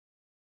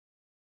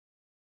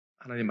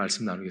하나님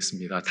말씀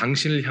나누겠습니다.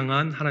 당신을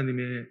향한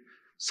하나님의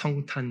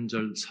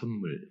성탄절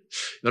선물.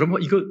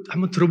 여러분 이거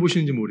한번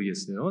들어보시는지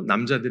모르겠어요.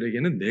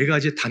 남자들에게는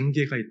 4가지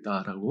단계가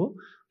있다라고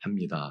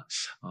합니다.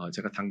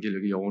 제가 단계를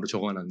여기 영어로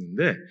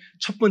적어놨는데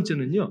첫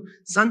번째는요.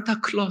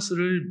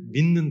 산타클로스를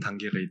믿는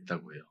단계가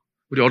있다고 해요.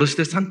 우리 어렸을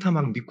때 산타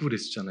막 믿고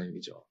그랬었잖아요.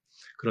 그죠?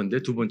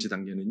 그런데 두 번째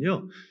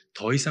단계는요.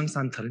 더 이상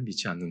산타를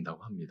믿지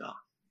않는다고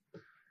합니다.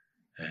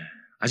 네.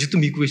 아직도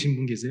믿고 계신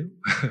분 계세요?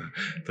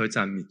 더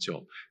이상 안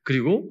믿죠.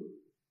 그리고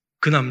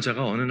그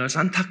남자가 어느 날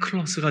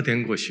산타클로스가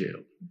된 것이에요.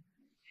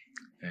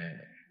 네.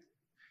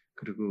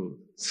 그리고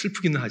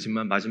슬프기는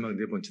하지만 마지막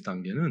 4번째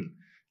단계는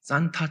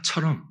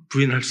산타처럼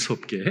부인할 수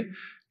없게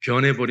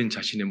변해버린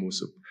자신의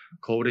모습,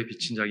 거울에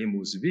비친 자기의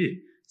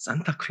모습이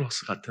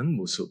산타클로스 같은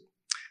모습,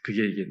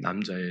 그게 이게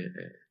남자의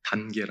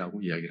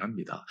단계라고 이야기를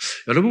합니다.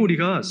 여러분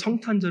우리가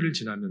성탄절을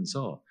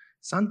지나면서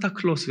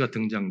산타클로스가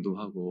등장도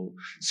하고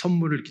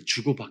선물을 이렇게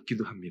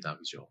주고받기도 합니다.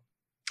 그죠?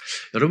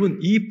 여러분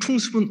이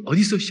풍습은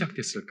어디서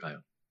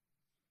시작됐을까요?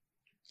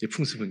 이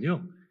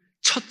풍습은요.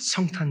 첫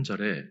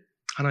성탄절에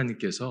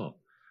하나님께서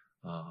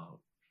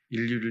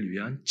인류를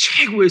위한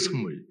최고의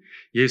선물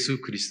예수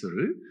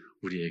그리스도를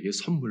우리에게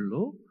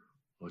선물로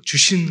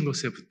주신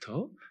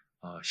것에부터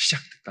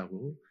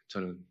시작됐다고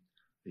저는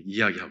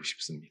이야기하고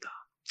싶습니다.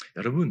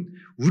 여러분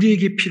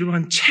우리에게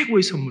필요한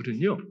최고의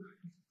선물은요.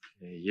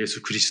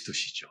 예수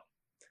그리스도시죠.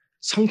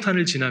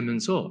 성탄을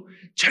지나면서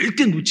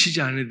절대 놓치지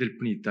않아야 될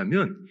분이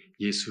있다면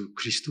예수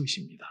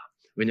그리스도이십니다.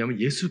 왜냐하면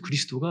예수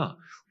그리스도가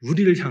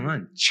우리를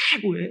향한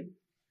최고의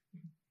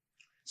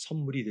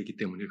선물이 되기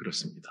때문에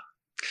그렇습니다.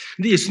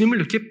 근데 예수님을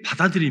이렇게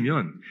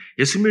받아들이면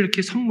예수님을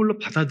이렇게 선물로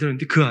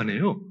받아들였는데 그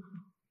안에요.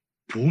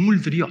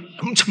 보물들이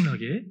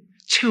엄청나게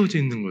채워져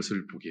있는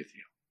것을 보게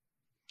돼요.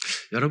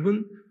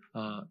 여러분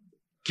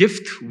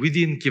gift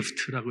within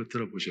gift라고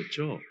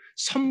들어보셨죠?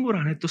 선물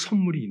안에 또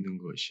선물이 있는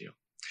것이에요.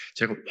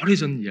 제가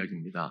오래전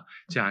이야기입니다.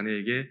 제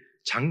아내에게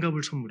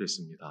장갑을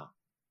선물했습니다.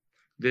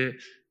 근데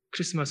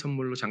크리스마스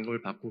선물로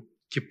장갑을 받고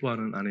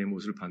기뻐하는 아내의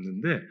모습을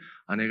봤는데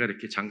아내가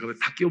이렇게 장갑을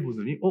다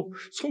끼워보더니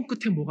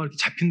손끝에 뭐가 이렇게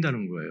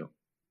잡힌다는 거예요.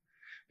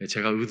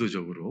 제가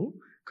의도적으로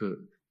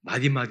그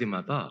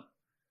마디마디마다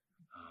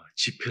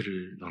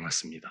지폐를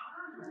넣어놨습니다.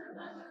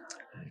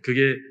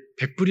 그게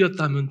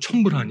 100불이었다면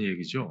 1000불 아니에요,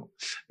 그죠?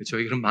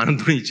 저희 그런 많은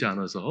돈이 있지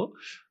않아서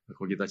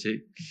거기다 제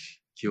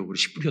기억으로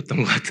 10불이었던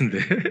것 같은데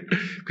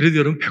그래도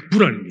여러분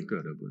 100불 아닙니까,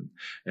 여러분?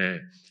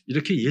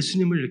 이렇게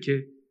예수님을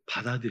이렇게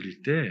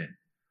받아들일 때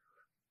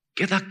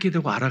깨닫게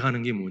되고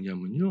알아가는 게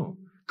뭐냐면요.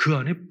 그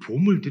안에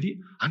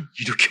보물들이 아니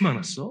이렇게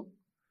많았어?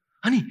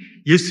 아니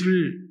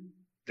예수를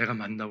내가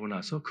만나고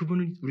나서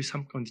그분을 우리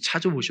삶 가운데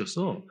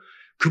찾아보셔서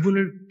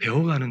그분을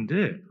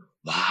배워가는데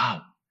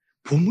와우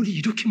보물이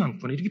이렇게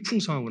많구나 이렇게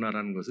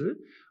풍성하구나라는 것을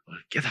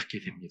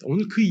깨닫게 됩니다.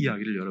 오늘 그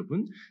이야기를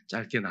여러분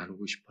짧게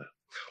나누고 싶어요.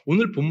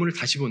 오늘 본문을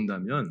다시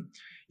본다면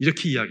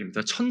이렇게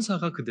이야기합니다.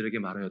 천사가 그들에게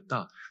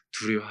말하였다.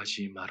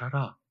 두려워하지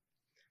말아라.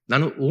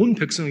 나는 온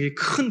백성에게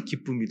큰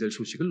기쁨이 될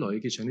소식을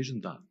너에게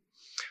전해준다.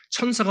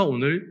 천사가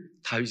오늘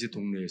다윗의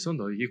동네에서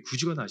너에게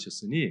구주가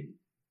나셨으니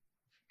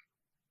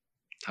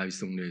다윗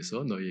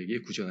동네에서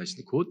너희에게 구주가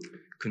나시는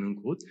그는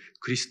곧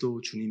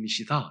그리스도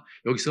주님이시다.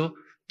 여기서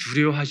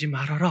두려워하지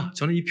말아라.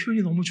 저는 이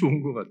표현이 너무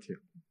좋은 것 같아요.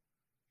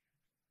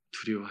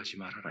 두려워하지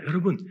말아라.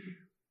 여러분,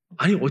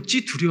 아니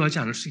어찌 두려워하지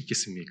않을 수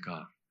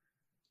있겠습니까?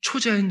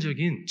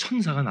 초자연적인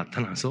천사가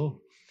나타나서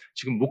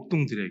지금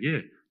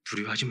목동들에게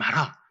두려워하지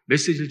마라.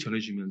 메시지를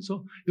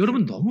전해주면서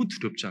여러분 너무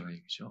두렵잖아요.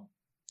 그죠?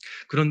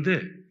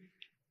 그런데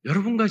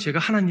여러분과 제가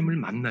하나님을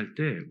만날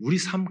때 우리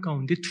삶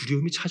가운데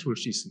두려움이 찾아올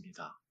수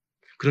있습니다.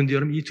 그런데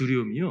여러분 이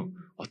두려움이요.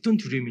 어떤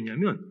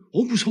두려움이냐면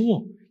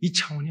무서워. 이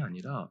차원이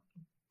아니라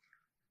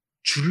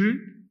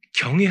주를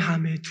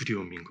경외함의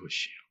두려움인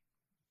것이에요.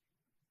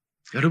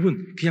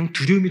 여러분 그냥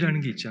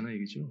두려움이라는 게 있잖아요.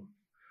 그죠?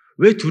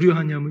 왜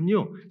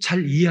두려워하냐면요.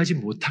 잘 이해하지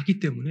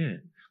못하기 때문에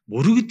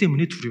모르기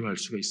때문에 두려워할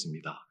수가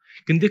있습니다.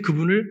 근데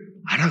그분을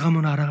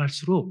알아가면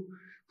알아갈수록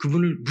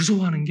그분을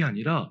무서워하는 게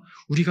아니라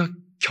우리가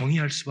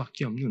경외할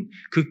수밖에 없는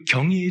그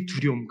경외의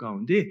두려움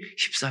가운데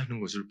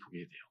휩싸이는 것을 보게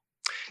돼요.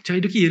 제가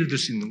이렇게 예를 들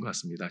수 있는 것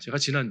같습니다. 제가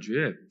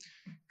지난주에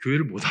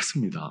교회를 못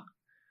왔습니다.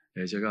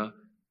 제가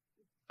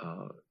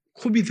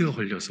코비드가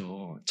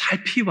걸려서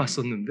잘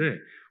피해왔었는데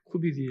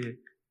코비드에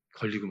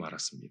걸리고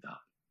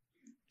말았습니다.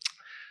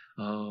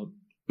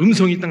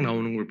 음성이 딱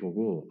나오는 걸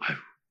보고 아유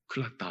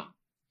큰일 났다.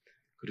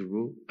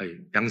 그리고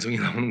양성이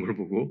나오는 걸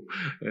보고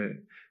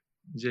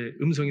이제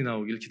음성이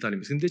나오길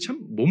기다리면서 근데 참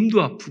몸도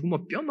아프고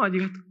뭐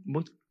뼈마디가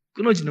뭐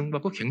끊어지는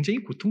것 같고 굉장히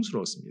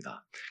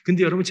고통스러웠습니다.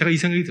 근데 여러분 제가 이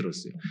생각이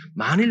들었어요.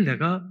 만일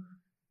내가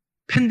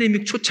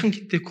팬데믹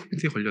초창기 때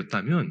코비드에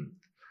걸렸다면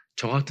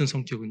저 같은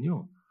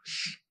성격은요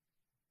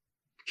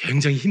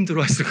굉장히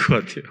힘들어했을 것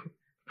같아요.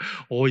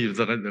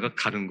 이러다가 내가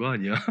가는 거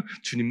아니야?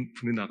 주님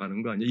품에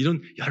나가는 거 아니야?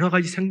 이런 여러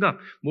가지 생각,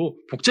 뭐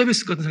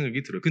복잡했을 것 같은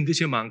생각이 들어요. 근데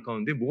제 마음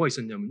가운데 뭐가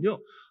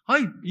있었냐면요.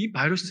 이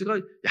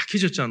바이러스가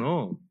약해졌잖아.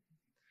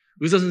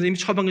 의사 선생님이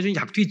처방해준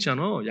약도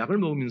있잖아. 약을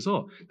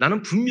먹으면서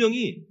나는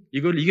분명히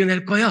이걸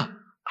이겨낼 거야.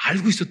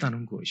 알고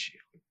있었다는 것이에요.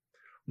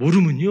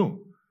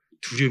 모르면요.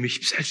 두려움에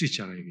휩싸일 수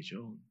있잖아요.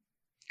 그죠?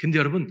 근데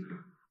여러분,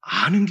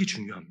 아는 게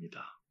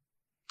중요합니다.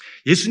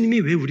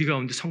 예수님이 왜 우리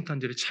가운데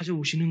성탄절에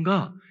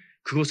찾아오시는가?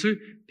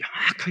 그것을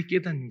명확하게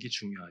깨닫는 게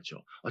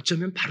중요하죠.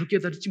 어쩌면 바로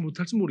깨달지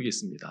못할지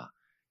모르겠습니다.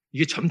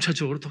 이게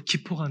점차적으로 더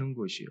깊어가는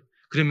것이에요.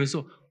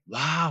 그러면서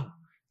와우,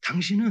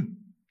 당신은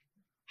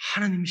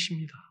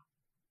하나님이십니다.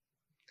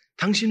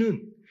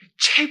 당신은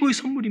최고의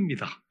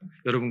선물입니다.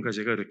 여러분과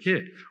제가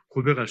이렇게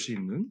고백할 수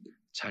있는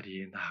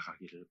자리에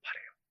나아가기를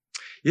바라요.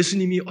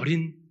 예수님이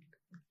어린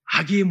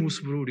아기의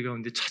모습으로 우리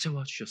가운데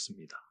찾아와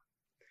주셨습니다.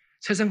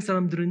 세상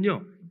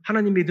사람들은요,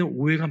 하나님에 대한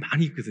오해가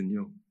많이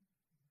있거든요.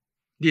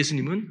 근데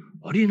예수님은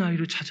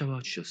어린아이로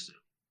찾아와 주셨어요.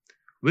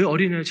 왜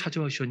어린아이로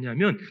찾아와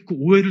주셨냐면 그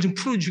오해를 좀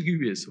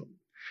풀어주기 위해서,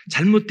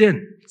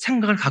 잘못된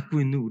생각을 갖고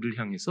있는 우리를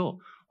향해서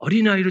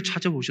어린아이로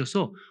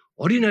찾아오셔서,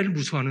 어린아이를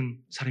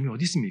무서워하는 사람이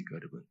어디 있습니까,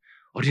 여러분?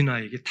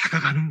 어린아이에게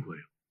다가가는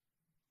거예요.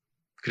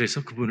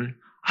 그래서 그분을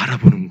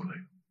알아보는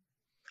거예요.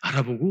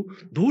 알아보고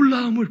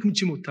놀라움을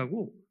금치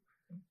못하고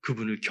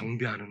그분을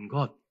경배하는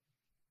것.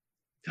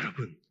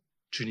 여러분,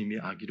 주님이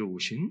아기로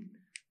오신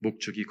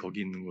목적이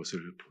거기 있는 것을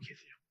보게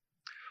돼요.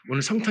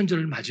 오늘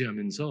성탄절을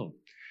맞이하면서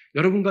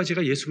여러분과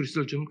제가 예수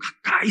그리스도를 좀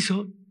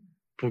가까이서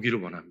보기를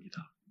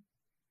원합니다.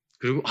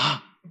 그리고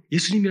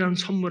예수님이라는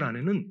선물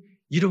안에는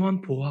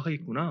이러한 보화가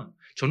있구나.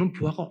 저는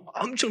보화가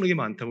엄청나게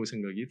많다고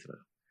생각이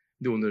들어요.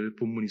 근데 오늘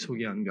본문이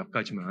소개한 몇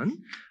가지만,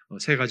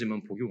 세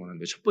가지만 보기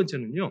원하는데, 첫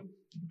번째는요,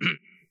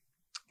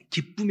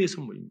 기쁨의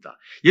선물입니다.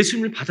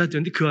 예수님을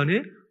받아들였는데 그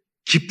안에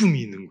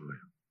기쁨이 있는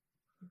거예요.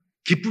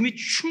 기쁨이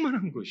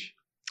충만한 것이.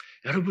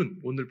 여러분,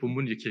 오늘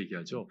본문이 이렇게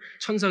얘기하죠.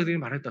 천사들이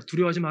말했다.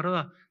 두려워하지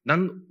말아라.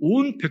 난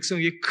온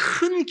백성에게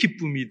큰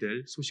기쁨이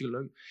될 소식을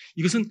나.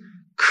 이것은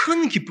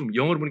큰 기쁨.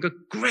 영어로 보니까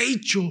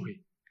great joy.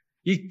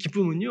 이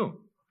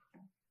기쁨은요,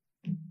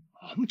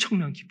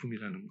 엄청난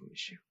기쁨이라는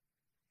것이에요.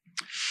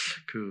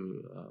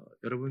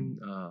 여러분,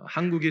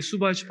 한국의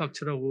수발시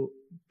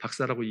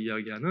박사라고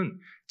이야기하는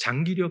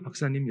장기려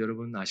박사님,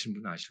 여러분 아시는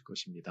분은 아실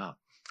것입니다.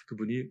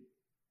 그분이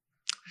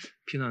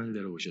피난을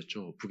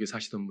내려오셨죠. 북에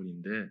사시던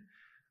분인데,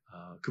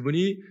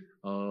 그분이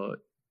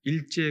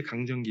일제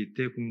강점기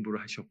때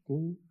공부를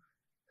하셨고,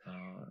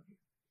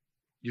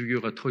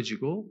 6.25가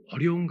터지고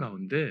어려운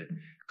가운데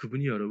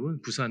그분이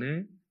여러분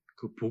부산에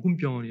그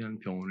복음병원이라는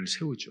병원을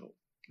세우죠.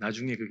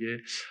 나중에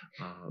그게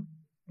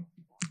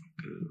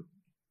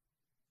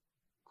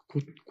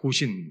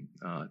고신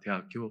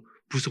대학교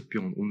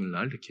부속병원,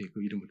 오늘날 이렇게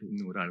그 이름으로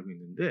있는 걸 알고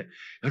있는데,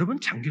 여러분,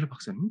 장기려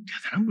박사님은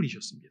대단한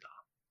분이셨습니다.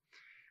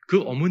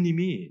 그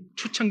어머님이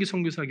초창기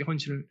선교사에게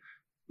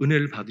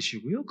은혜를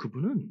받으시고요.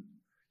 그분은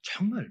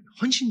정말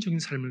헌신적인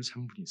삶을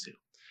산 분이세요.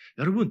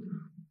 여러분,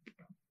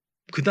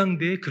 그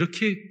당대에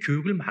그렇게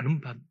교육을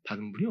많은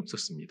받은 분이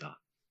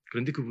없었습니다.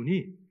 그런데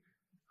그분이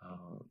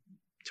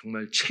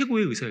정말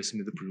최고의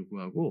의사였음에도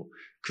불구하고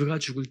그가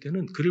죽을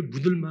때는 그를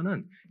묻을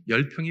만한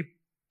 10평의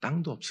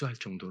땅도 없어 할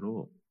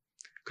정도로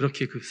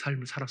그렇게 그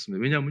삶을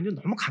살았습니다. 왜냐하면요,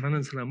 너무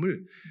가난한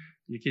사람을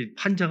이렇게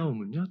환자가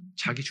오면요,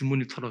 자기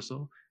주머니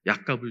털어서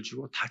약값을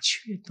주고 다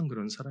치유했던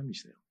그런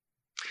사람이세요.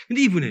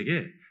 근데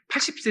이분에게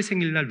 80세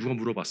생일날 누가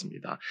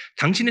물어봤습니다.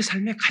 당신의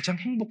삶에 가장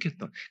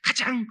행복했던,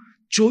 가장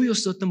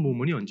조였었던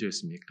모먼이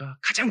언제였습니까?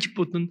 가장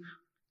기뻤던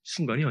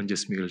순간이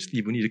언제였습니까? 그래서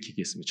이분이 이렇게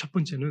얘기했습니다. 첫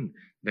번째는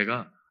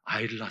내가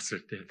아이를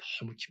낳았을 때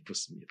너무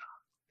기뻤습니다.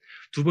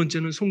 두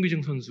번째는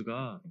송기정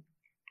선수가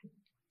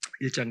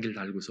일장기를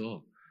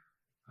달고서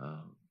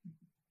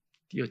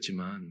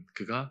뛰었지만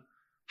그가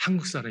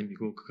한국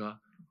사람이고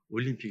그가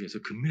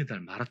올림픽에서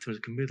금메달,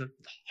 마라톤에서 금메달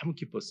너무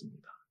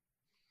기뻤습니다.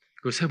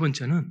 그리고 세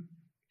번째는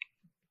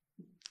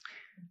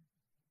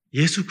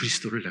예수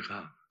그리스도를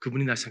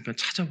그분이 나를 잠깐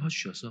찾아와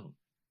주셔서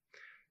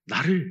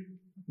나를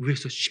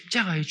위해서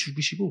십자가에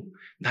죽으시고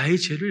나의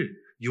죄를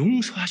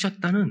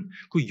용서하셨다는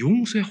그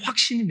용서의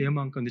확신이 내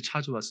마음 가운데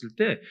찾아왔을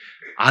때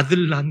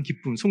아들 낳은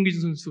기쁨,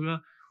 송기준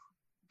선수가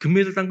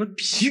금메달 딴 건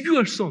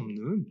비교할 수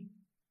없는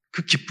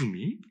그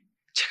기쁨이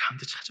제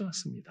가운데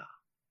찾아왔습니다.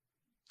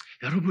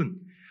 여러분,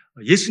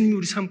 예수님이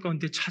우리 삶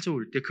가운데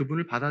찾아올 때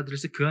그분을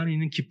받아들여서 그 안에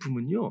있는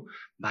기쁨은요,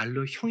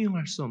 말로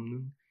형용할 수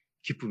없는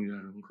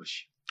기쁨이라는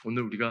것이.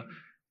 오늘 우리가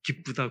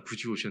기쁘다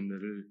구주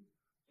오셨네를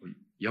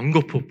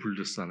연거푸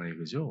불렀잖아요.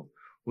 그죠?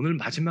 오늘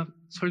마지막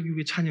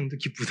설교의 찬양도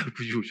기쁘다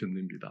구주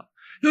오셨네입니다.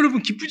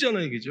 여러분,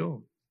 기쁘잖아요.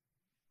 그죠?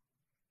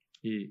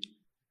 이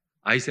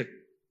아이색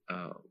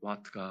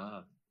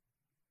와트가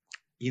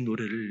이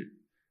노래를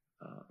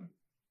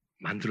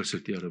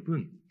만들었을 때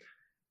여러분,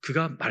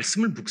 그가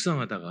말씀을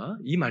묵상하다가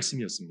이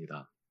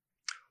말씀이었습니다.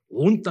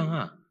 온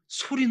땅아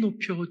소리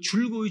높여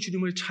줄거이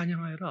주님을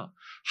찬양하여라.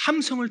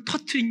 함성을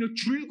터뜨리며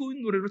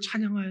줄거이 노래로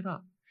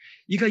찬양하여라.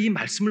 이가 이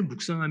말씀을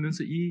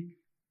묵상하면서 이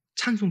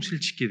찬송시를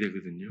짓게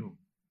되거든요.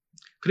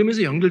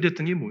 그러면서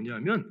연결됐던 게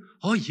뭐냐면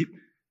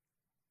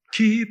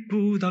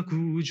기쁘다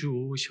구주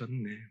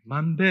오셨네.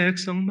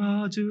 만백성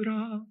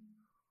맞으라.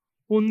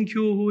 온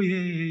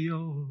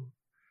교회여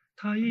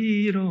다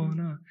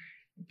일어나.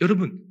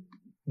 여러분,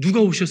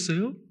 누가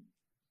오셨어요?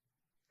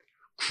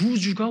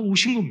 구주가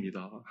오신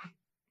겁니다.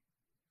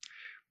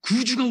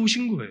 구주가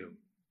오신 거예요.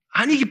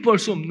 아니 기뻐할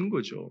수 없는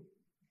거죠.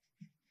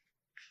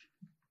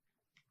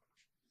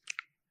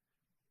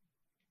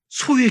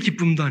 소유의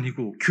기쁨도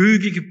아니고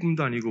교육의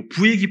기쁨도 아니고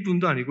부의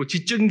기쁨도 아니고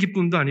지적인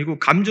기쁨도 아니고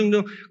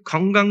감정적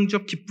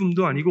건강적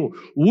기쁨도 아니고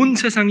온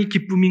세상이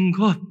기쁨인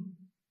것,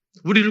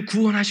 우리를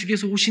구원하시기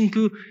위해서 오신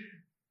그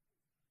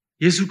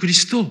예수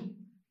그리스도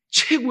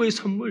최고의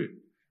선물,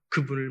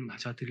 그분을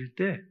맞아들일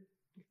때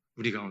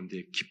우리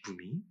가운데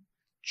기쁨이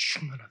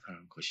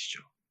충만하다는 것이죠.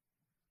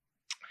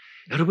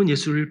 여러분,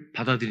 예수를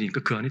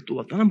받아들이니까 그 안에 또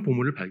어떤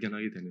보물을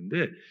발견하게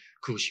되는데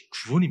그것이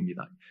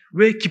구원입니다.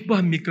 왜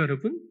기뻐합니까,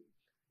 여러분?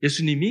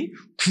 예수님이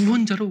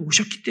구원자로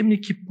오셨기 때문에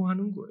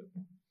기뻐하는 거예요.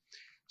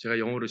 제가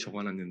영어로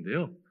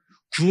적어놨는데요.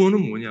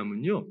 구원은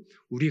뭐냐면요,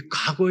 우리의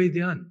과거에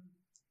대한,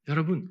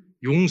 여러분,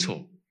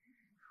 용서,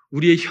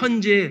 우리의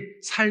현재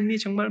삶이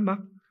정말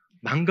막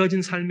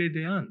망가진 삶에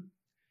대한,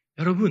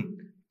 여러분,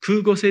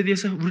 그것에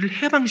대해서 우리를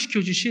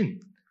해방시켜 주신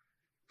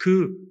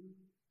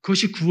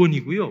그것이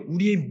구원이고요.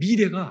 우리의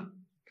미래가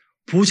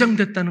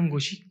보장됐다는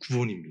것이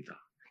구원입니다.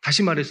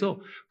 다시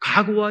말해서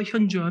과거와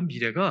현재와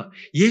미래가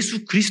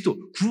예수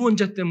그리스도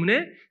구원자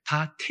때문에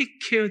다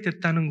테이크케어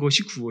됐다는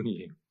것이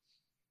구원이에요.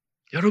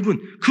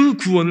 여러분, 그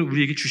구원을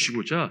우리에게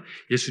주시고자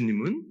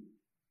예수님은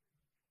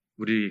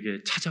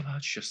우리에게 찾아와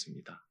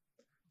주셨습니다.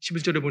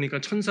 11절에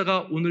보니까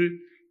천사가 오늘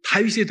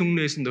다윗의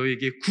동네에서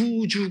너에게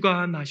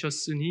구주가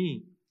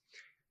나셨으니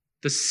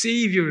The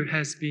Savior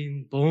has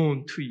been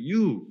born to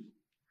you.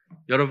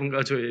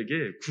 여러분과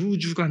저에게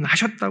구주가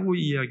나셨다고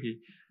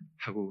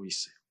이야기하고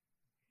있어요.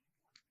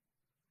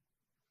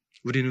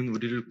 우리는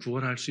우리를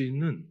구원할 수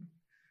있는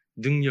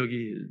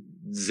능력이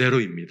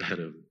제로입니다,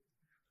 여러분.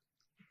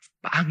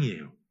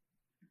 빵이에요.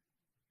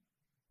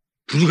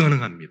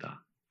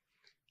 불가능합니다.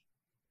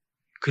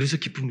 그래서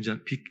기쁜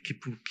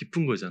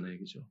거잖아요,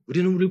 그죠?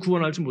 우리는 우리를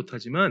구원하지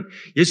못하지만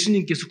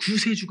예수님께서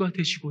구세주가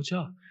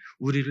되시고자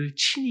우리를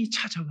친히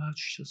찾아와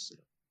주셨어요.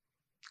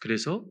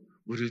 그래서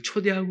우리를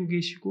초대하고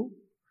계시고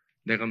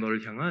내가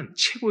너를 향한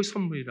최고의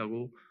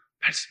선물이라고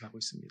말씀하고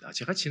있습니다.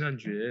 제가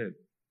지난주에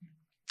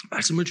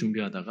말씀을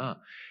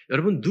준비하다가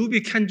여러분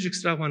누비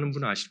캔드릭스라고 하는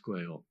분 아실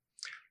거예요.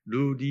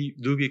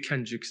 누비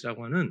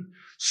캔드릭스라고 하는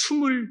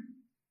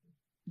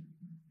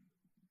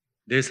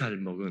 24살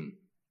먹은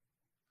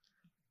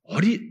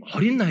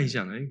어린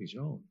나이잖아요,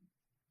 그죠?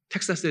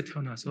 텍사스에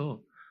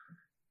태어나서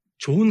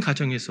좋은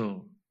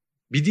가정에서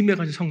믿음의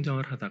가정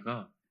성장을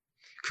하다가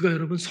그가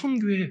여러분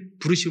선교에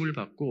부르심을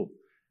받고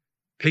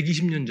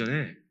 120년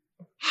전에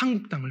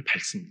한국 땅을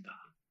밟습니다.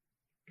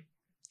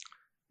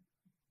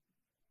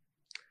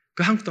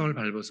 그 한국 땅을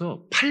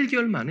밟아서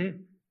 8개월 만에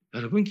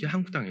여러분 그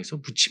한국 땅에서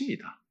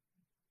묻힙니다.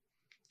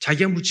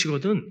 자기가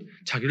묻히거든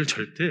자기를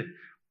절대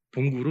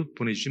본국으로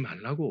보내주지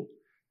말라고,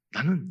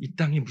 나는 이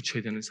땅에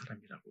묻혀야 되는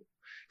사람이라고.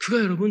 그가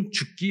여러분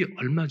죽기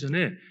얼마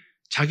전에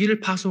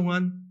자기를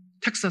파송한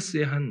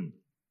텍사스의 한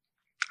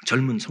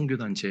젊은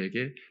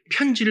선교단체에게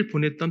편지를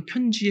보냈던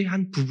편지의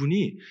한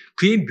부분이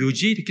그의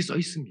묘지에 이렇게 써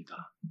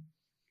있습니다.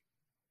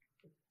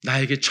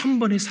 나에게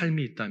 1000번의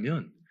삶이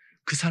있다면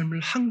그 삶을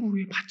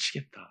한국에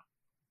바치겠다.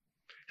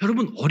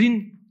 여러분,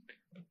 어린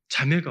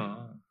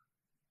자매가,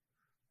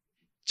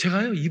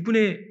 제가요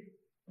이분의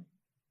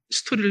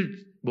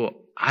스토리를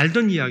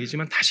알던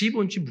이야기지만 다시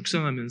이번 주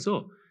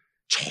묵상하면서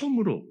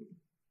처음으로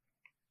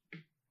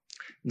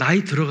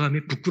나이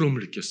들어감에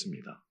부끄러움을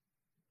느꼈습니다.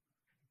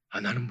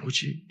 나는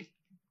뭐지?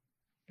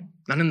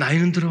 나는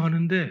나이는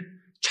들어가는데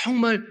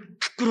정말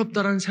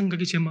부끄럽다라는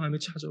생각이 제 마음에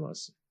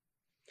찾아왔어요.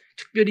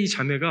 특별히 이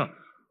자매가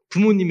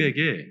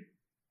부모님에게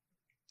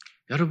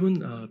여러분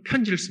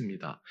편지를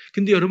씁니다.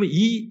 근데 여러분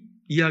이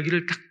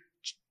이야기를 딱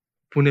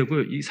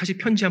보내고요. 이 사실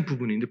편지 한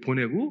부분인데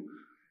보내고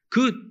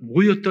그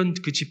모였던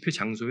그 집회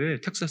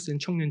장소에, 텍사스인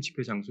청년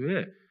집회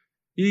장소에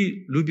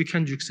이 루비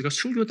캔드릭스가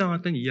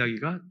순교당했던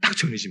이야기가 딱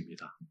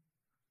전해집니다.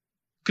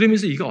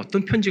 그러면서 이가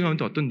어떤 편지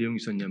가운데 어떤 내용이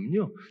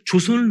있었냐면요.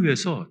 조선을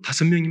위해서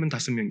 5명이면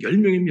 5명,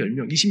 10명이면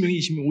 10명, 20명이면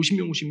 20명,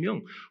 50명,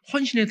 50명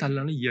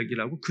헌신해달라는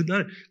이야기를 하고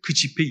그날 그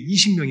집회에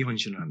 20명이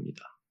헌신을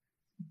합니다.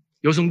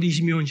 여성도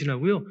 20명이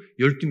헌신하고요.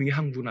 12명이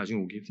한국으로 나중에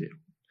오게 돼요.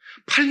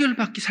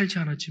 8개월밖에 살지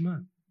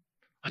않았지만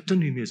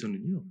어떤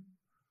의미에서는요.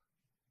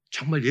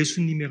 정말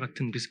예수님의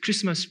같은 그래서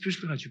크리스마스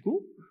스피릿을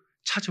가지고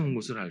찾아온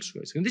것을 알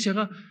수가 있어요. 근데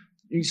제가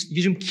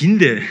이게 좀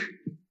긴데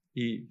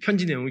이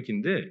편지 내용이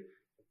긴데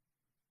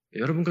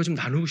여러분과 좀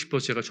나누고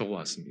싶어서 제가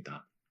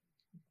적어왔습니다.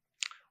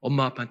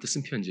 엄마 아빠한테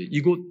쓴 편지.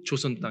 이곳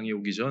조선 땅에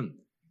오기 전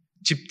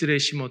집들에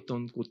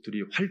심었던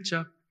꽃들이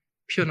활짝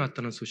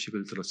피어났다는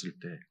소식을 들었을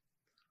때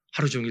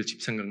하루 종일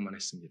집 생각만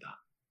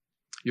했습니다.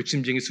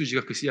 욕심쟁이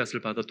수지가 그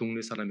씨앗을 받아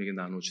동네 사람에게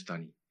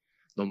나눠주다니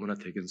너무나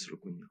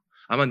대견스럽군요.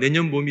 아마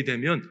내년 봄이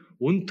되면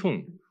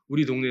온통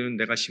우리 동네는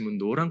내가 심은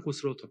노란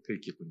꽃으로 덮여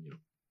있겠군요.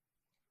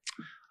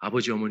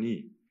 아버지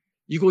어머니,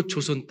 이곳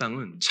조선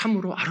땅은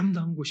참으로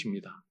아름다운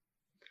곳입니다.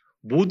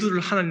 모두를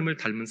하나님을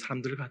닮은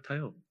사람들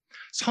같아요.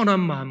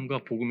 선한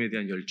마음과 복음에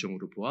대한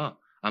열정으로 보아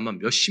아마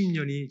몇십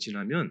년이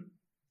지나면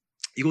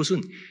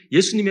이곳은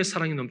예수님의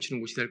사랑이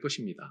넘치는 곳이 될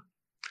것입니다.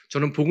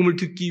 저는 복음을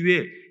듣기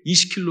위해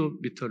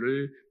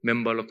 20km를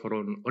맨발로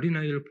걸어오는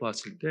어린아이를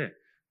보았을 때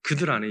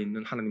그들 안에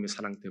있는 하나님의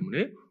사랑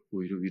때문에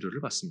오히려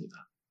위로를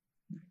받습니다.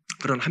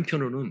 그런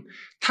한편으로는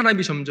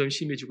탄압이 점점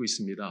심해지고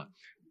있습니다.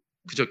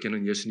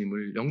 그저께는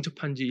예수님을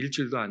영접한 지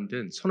일주일도 안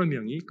된 서너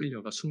명이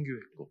끌려가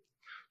순교했고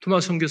토마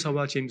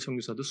선교사와 제임스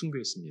선교사도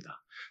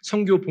순교했습니다.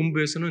 선교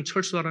본부에서는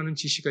철수하라는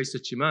지시가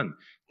있었지만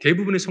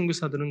대부분의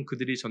선교사들은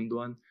그들이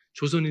전도한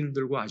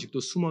조선인들과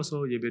아직도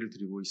숨어서 예배를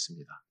드리고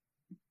있습니다.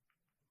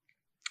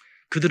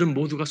 그들은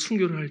모두가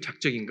순교를 할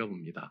작정인가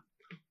봅니다.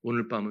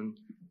 오늘 밤은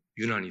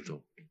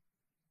유난히도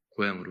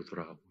고향으로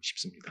돌아가고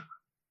싶습니다.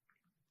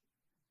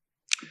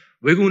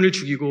 외국인을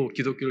죽이고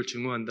기독교를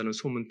증오한다는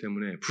소문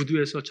때문에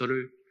부두에서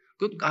저를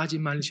끝까지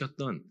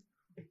말리셨던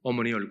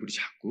어머니 얼굴이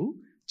자꾸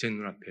제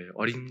눈앞에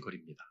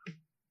어린거립니다.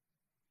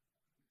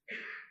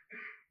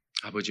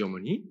 아버지,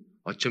 어머니,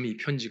 어쩌면 이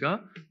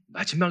편지가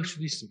마지막일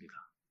수도 있습니다.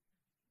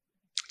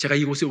 제가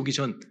이곳에 오기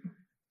전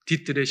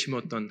뒤뜰에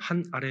심었던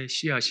한 알의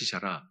씨앗이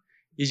자라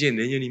이제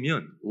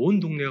내년이면 온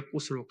동네가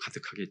꽃으로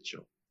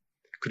가득하겠죠.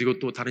 그리고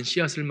또 다른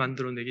씨앗을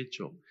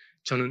만들어내겠죠.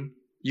 저는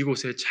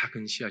이곳에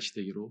작은 씨앗이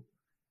되기로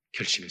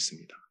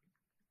결심했습니다.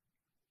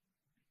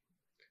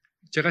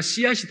 제가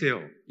씨앗이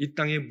되어 이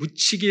땅에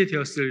묻히게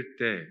되었을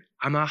때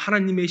아마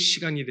하나님의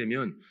시간이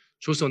되면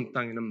조선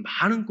땅에는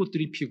많은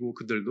꽃들이 피고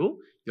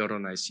그들도 여러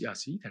나의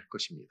씨앗이 될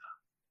것입니다.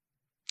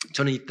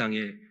 저는 이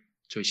땅에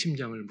저의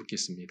심장을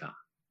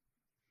묻겠습니다.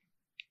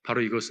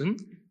 바로 이것은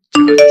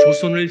제가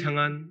조선을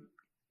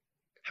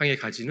향해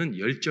가지는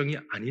열정이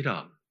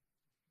아니라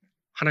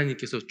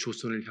하나님께서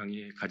조선을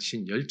향해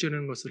가지신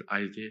열정이라는 것을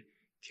알게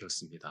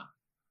되었습니다.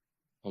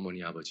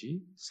 어머니,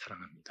 아버지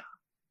사랑합니다.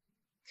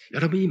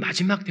 여러분, 이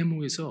마지막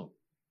대목에서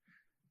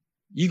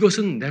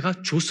이것은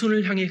내가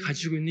조선을 향해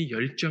가지고 있는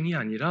열정이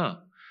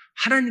아니라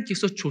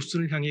하나님께서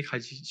조선을 향해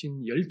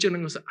가지신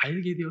열정이라는 것을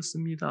알게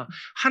되었습니다.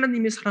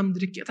 하나님의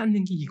사람들이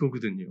깨닫는 게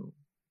이거거든요.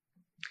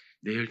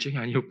 내 열정이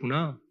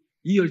아니었구나.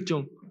 이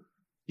열정,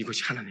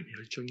 이것이 하나님의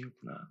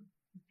열정이었구나.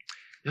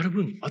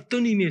 여러분,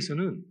 어떤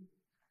의미에서는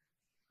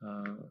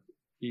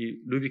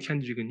이 루비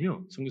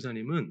캔드릭은요,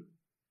 선교사님은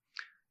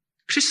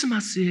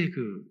크리스마스에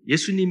그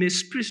예수님의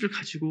스피릿을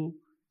가지고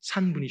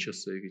산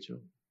분이셨어요.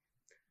 그죠?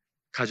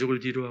 가족을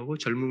뒤로하고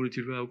젊음을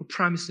뒤로하고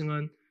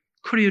프라미싱한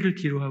커리어를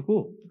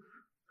뒤로하고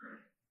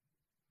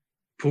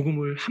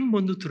복음을 한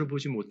번도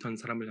들어보지 못한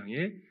사람을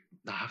향해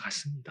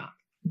나아갔습니다.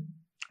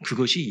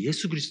 그것이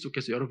예수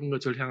그리스도께서 여러분과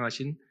저를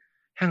향하신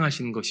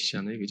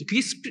것이잖아요. 그죠?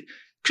 그게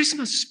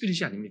크리스마스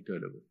스피릿이 아닙니까,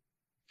 여러분?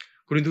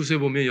 고린도서에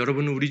보면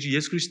여러분은 우리 주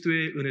예수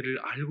그리스도의 은혜를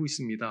알고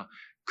있습니다.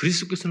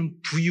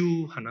 그리스도께서는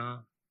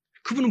부유하나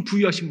그분은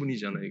부유하신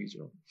분이잖아요.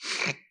 그죠?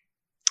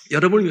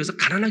 여러분을 위해서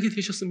가난하게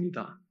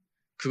되셨습니다.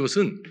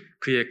 그것은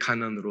그의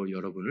가난으로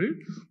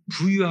여러분을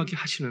부유하게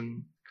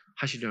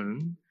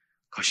하시려는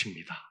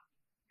것입니다.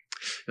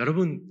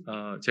 여러분,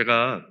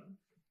 제가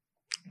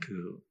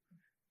그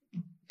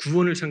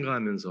구원을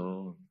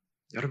생각하면서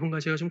여러분과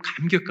제가 좀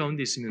감격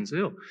가운데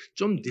있으면서요,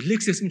 좀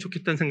릴렉스했으면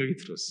좋겠다는 생각이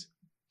들었어요.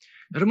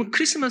 여러분,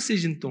 크리스마스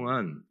시즌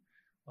동안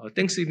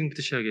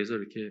땡스기빙부터 시작해서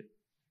이렇게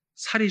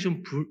살이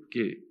좀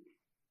이렇게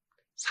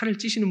살을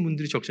찌시는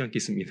분들이 적지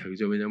않겠습니다.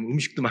 그죠? 왜냐하면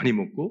음식도 많이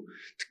먹고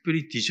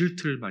특별히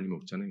디저트를 많이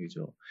먹잖아요.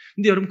 그죠?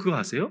 근데 여러분 그거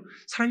아세요?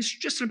 사람이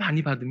스트레스를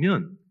많이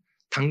받으면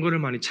단 거를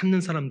많이 찾는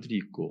사람들이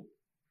있고,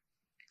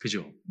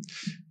 그죠?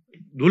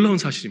 놀라운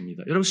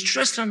사실입니다. 여러분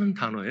스트레스라는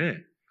단어에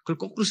그걸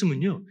거꾸로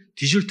쓰면요,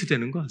 디저트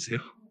되는 거 아세요?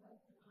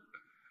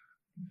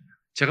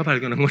 제가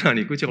발견한 건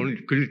아니고 제가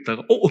오늘 글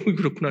읽다가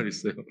그렇구나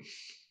그랬어요.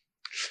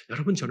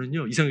 여러분,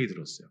 저는요 이상하게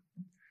들었어요.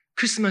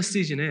 크리스마스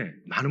시즌에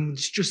많은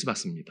분들이 스트레스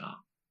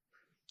받습니다.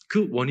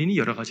 그 원인이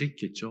여러 가지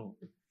있겠죠.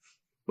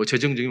 뭐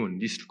재정적인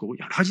원인도 있을 거고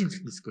여러 가지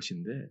있을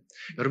것인데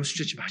여러분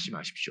스트레스 받지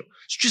마십시오.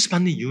 스트레스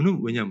받는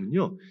이유는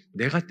왜냐면요,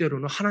 내가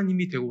때로는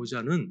하나님이 되고자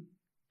하는,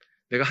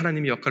 내가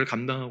하나님의 역할을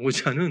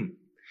감당하고자 하는,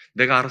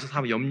 내가 알아서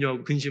다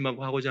염려하고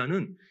근심하고 하고자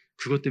하는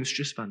그것 때문에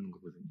스트레스 받는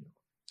거거든요.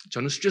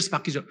 저는 스트레스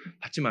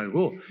받지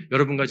말고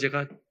여러분과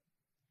제가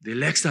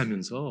릴렉스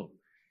하면서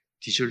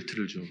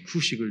디저트를 좀,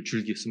 후식을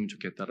즐겼으면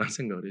좋겠다라는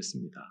생각을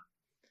했습니다.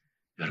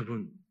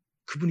 여러분,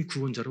 그분이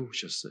구원자로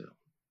오셨어요.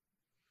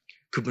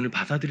 그분을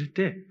받아들일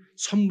때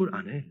선물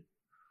안에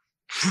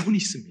구원이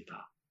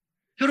있습니다.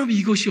 여러분,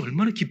 이것이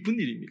얼마나 기쁜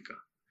일입니까?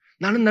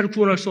 나는 나를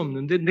구원할 수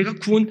없는데 내가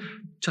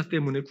구원자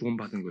때문에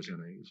구원받은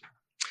거잖아요. 그죠?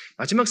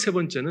 마지막 세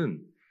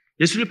번째는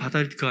예수를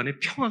받아들일 그 안에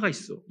평화가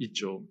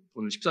있죠.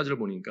 오늘 14절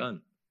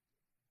보니까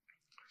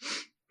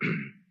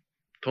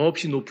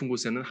더없이 높은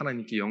곳에는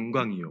하나님께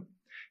영광이요,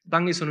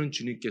 땅에서는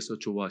주님께서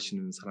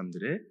좋아하시는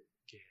사람들의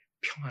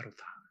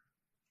평화로다.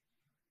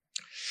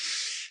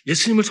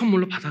 예수님을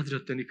선물로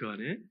받아들였더니 그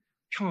안에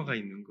평화가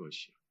있는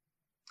것이요.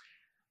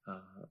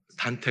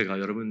 단테가,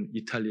 여러분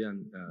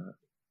이탈리안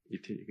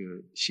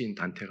그 시인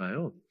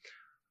단테가요,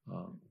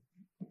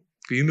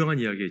 그 유명한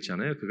이야기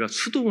있잖아요. 그가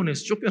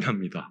수도원에서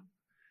쫓겨납니다.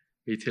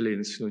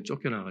 이탈리아는 수도원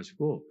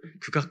쫓겨나가지고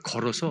그가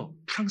걸어서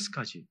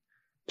프랑스까지,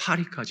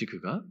 파리까지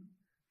그가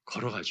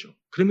걸어가죠.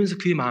 그러면서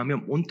그의 마음에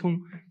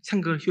온통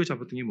생각을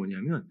휘어잡았던 게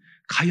뭐냐면,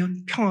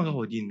 과연 평화가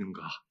어디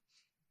있는가?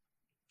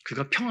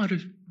 그가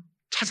평화를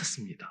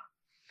찾았습니다.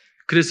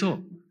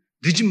 그래서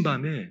늦은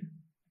밤에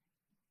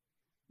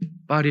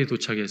파리에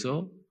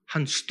도착해서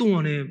한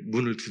수도원의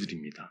문을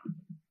두드립니다.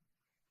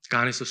 그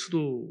안에서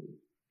수도생이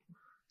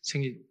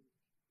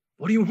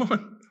What do you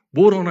want?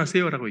 뭘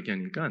원하세요? 라고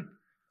얘기하니까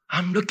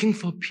I'm looking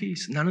for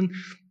peace. 나는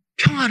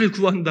평화를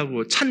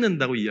구한다고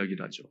찾는다고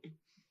이야기를 하죠.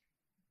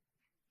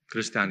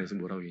 그랬을 때 안에서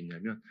뭐라고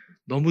했냐면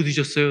너무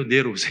늦었어요.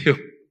 내일 오세요.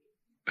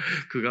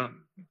 그가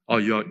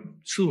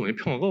수도원에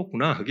평화가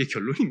없구나. 그게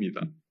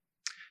결론입니다.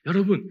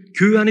 여러분,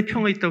 교회 안에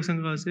평화 있다고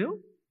생각하세요?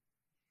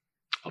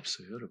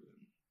 없어요, 여러분.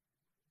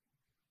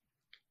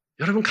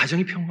 여러분,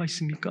 가정에 평화가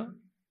있습니까?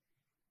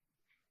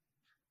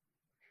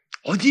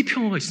 어디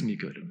평화가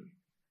있습니까, 여러분?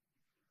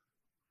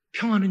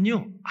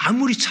 평화는요,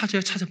 아무리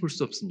찾아볼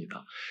수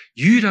없습니다.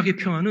 유일하게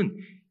평화는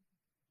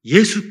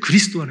예수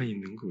그리스도 안에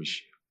있는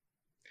것이에요.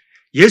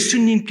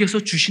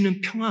 예수님께서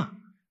주시는 평화,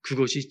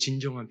 그것이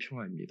진정한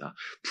평화입니다.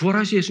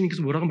 부활하신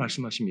예수님께서 뭐라고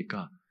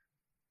말씀하십니까?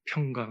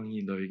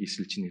 평강이 너에게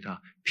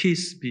있을지니라.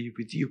 Peace be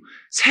with you.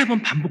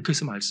 3번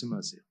반복해서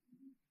말씀하세요.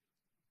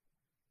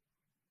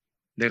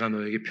 내가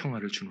너에게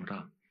평화를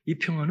주노라. 이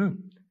평화는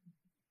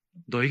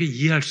너에게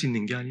이해할 수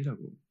있는 게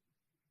아니라고.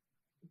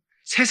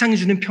 세상이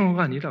주는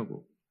평화가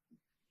아니라고.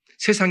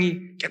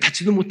 세상이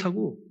깨닫지도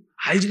못하고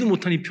알지도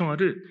못한 이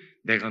평화를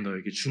내가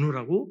너에게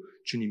주노라고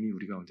주님이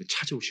우리 가운데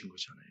찾아오신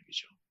거잖아요.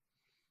 그죠?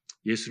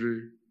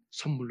 예수를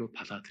선물로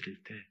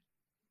받아들일 때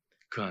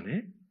그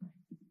안에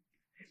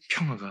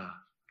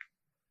평화가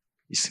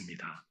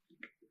있습니다.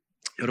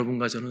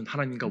 여러분과 저는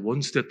하나님과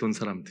원수됐던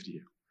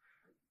사람들이에요.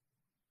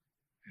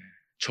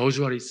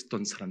 저주 아래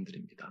있었던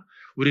사람들입니다.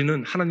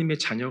 우리는 하나님의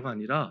자녀가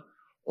아니라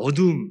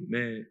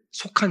어둠에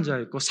속한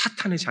자였고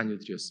사탄의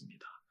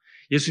자녀들이었습니다.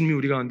 예수님이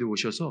우리 가운데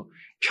오셔서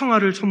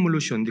평화를 선물로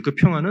주셨는데 그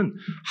평화는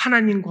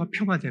하나님과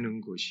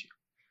평화되는 것이에요.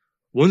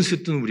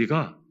 원수였던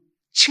우리가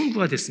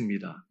친구가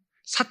됐습니다.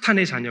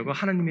 사탄의 자녀가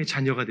하나님의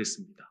자녀가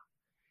됐습니다.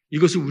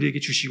 이것을 우리에게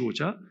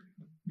주시고자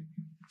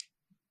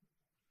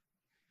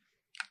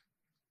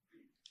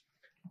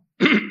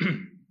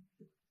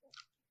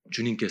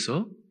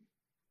주님께서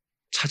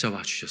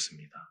찾아와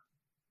주셨습니다.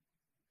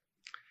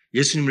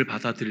 예수님을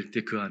받아들일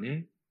때 그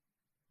안에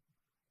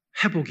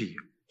회복이,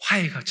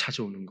 화해가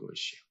찾아오는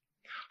것이에요.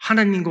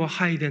 하나님과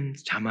화해된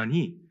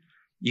자만이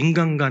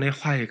인간 간의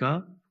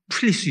화해가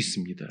풀릴 수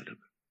있습니다, 여러분.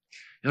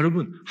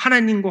 여러분,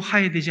 하나님과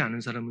화해되지 않은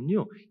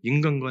사람은요,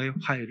 인간과의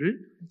화해를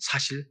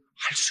사실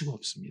할 수가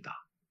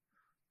없습니다.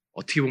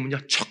 어떻게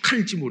보면요,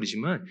 척할지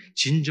모르지만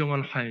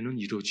진정한 화해는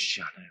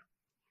이루어지지 않아요.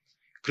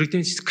 그렇기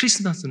때문에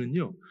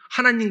크리스마스는요,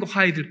 하나님과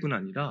화해될 뿐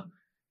아니라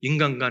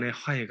인간 간의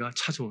화해가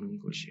찾아오는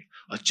것이에요.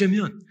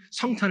 어쩌면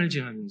성탄을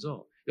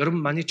지나면서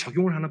여러분 만약에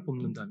적용을 하나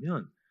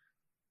뽑는다면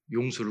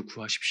용서를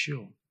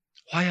구하십시오.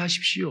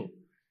 화해하십시오.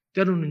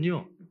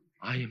 때로는요,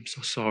 I am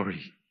so sorry.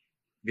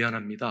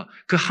 미안합니다.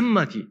 그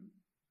한마디.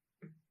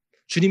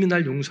 주님이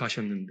날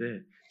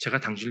용서하셨는데 제가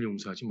당신을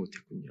용서하지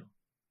못했군요.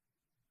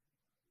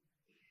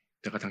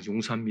 내가 당신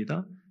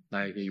용서합니다.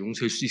 나에게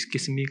용서할 수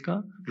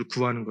있겠습니까? 를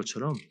구하는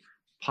것처럼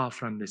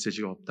파워풀한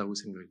메시지가 없다고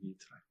생각이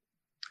들어요.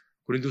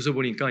 고린도서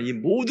보니까 이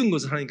모든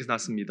것을 하나님께서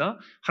놨습니다.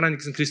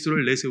 하나님께서는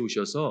그리스도를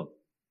내세우셔서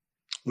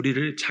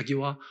우리를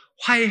자기와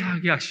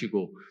화해하게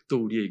하시고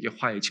또 우리에게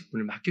화해의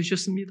직분을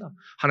맡겨주셨습니다.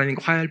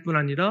 하나님과 화해할 뿐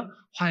아니라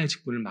화해의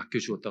직분을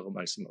맡겨주었다고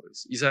말씀하고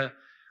있어요. 이사야,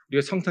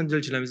 우리가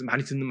성탄절 지나면서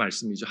많이 듣는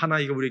말씀이죠.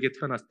 하나님이 우리에게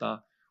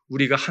태어났다.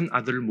 우리가 한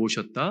아들을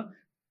모셨다.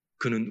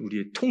 그는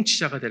우리의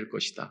통치자가 될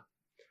것이다.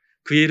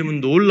 그의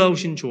이름은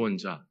놀라우신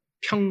조언자,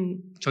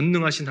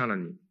 전능하신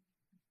하나님,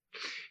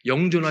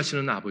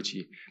 영존하시는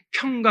아버지,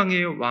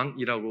 평강의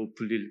왕이라고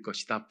불릴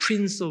것이다.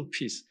 Prince of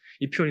Peace.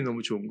 이 표현이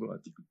너무 좋은 것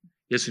같아요.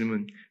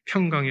 예수님은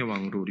평강의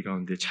왕으로 우리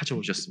가운데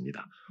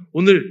찾아오셨습니다.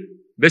 오늘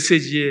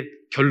메시지의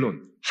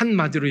결론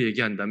한마디로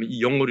얘기한다면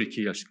이 영어로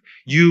이렇게 얘기할 수 있어요.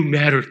 You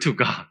matter to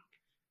God.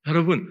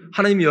 여러분,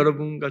 하나님이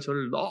여러분과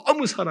저를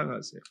너무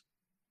사랑하세요.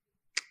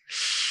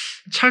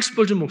 찰스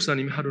벌준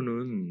목사님이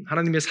하루는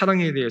하나님의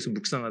사랑에 대해서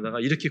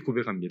묵상하다가 이렇게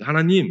고백합니다.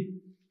 하나님,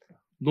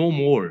 no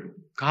more.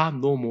 God,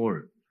 no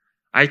more.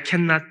 I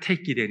cannot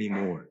take it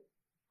anymore.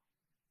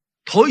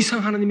 더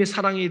이상 하나님의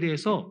사랑에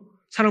대해서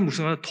사랑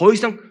묵상하다 더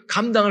이상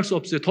감당할 수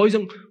없어요. 더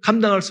이상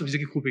감당할 수 없어요.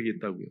 이렇게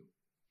고백했다고요.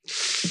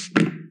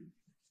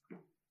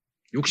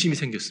 욕심이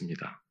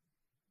생겼습니다.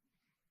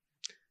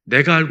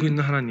 내가 알고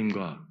있는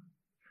하나님과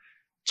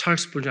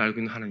찰스 벌준이 알고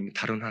있는 하나님이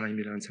다른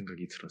하나님이라는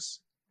생각이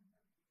들었어요.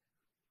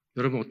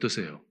 여러분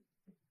어떠세요?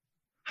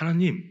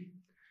 하나님,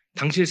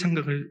 당신의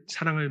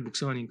사랑을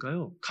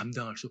묵상하니까요,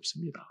 감당할 수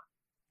없습니다.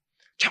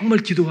 정말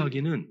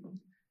기도하기는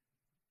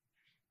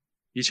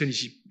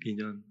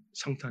 2022년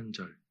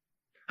성탄절,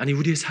 아니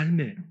우리의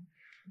삶에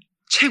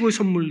최고의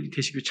선물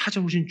되시기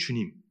찾아오신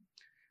주님,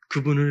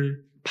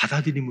 그분을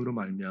받아들임으로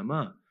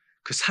말미암아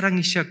그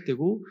사랑이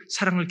시작되고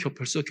사랑을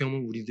벌써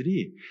경험한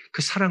우리들이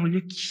그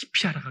사랑을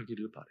깊이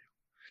알아가기를 바라요.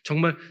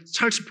 정말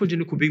찰스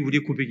스펄전의 고백이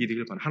우리의 고백이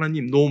되길 바라요.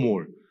 하나님, no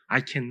more.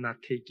 I cannot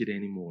take it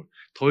anymore.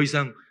 더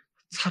이상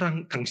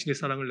당신의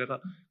사랑을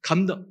내가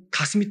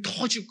가슴이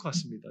터질 것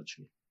같습니다,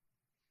 주님.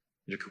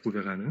 이렇게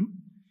고백하는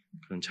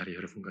그런 자리에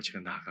여러분과 제가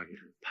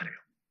나아가기를 바라요.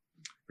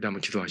 우리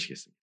한번 기도하시겠습니다.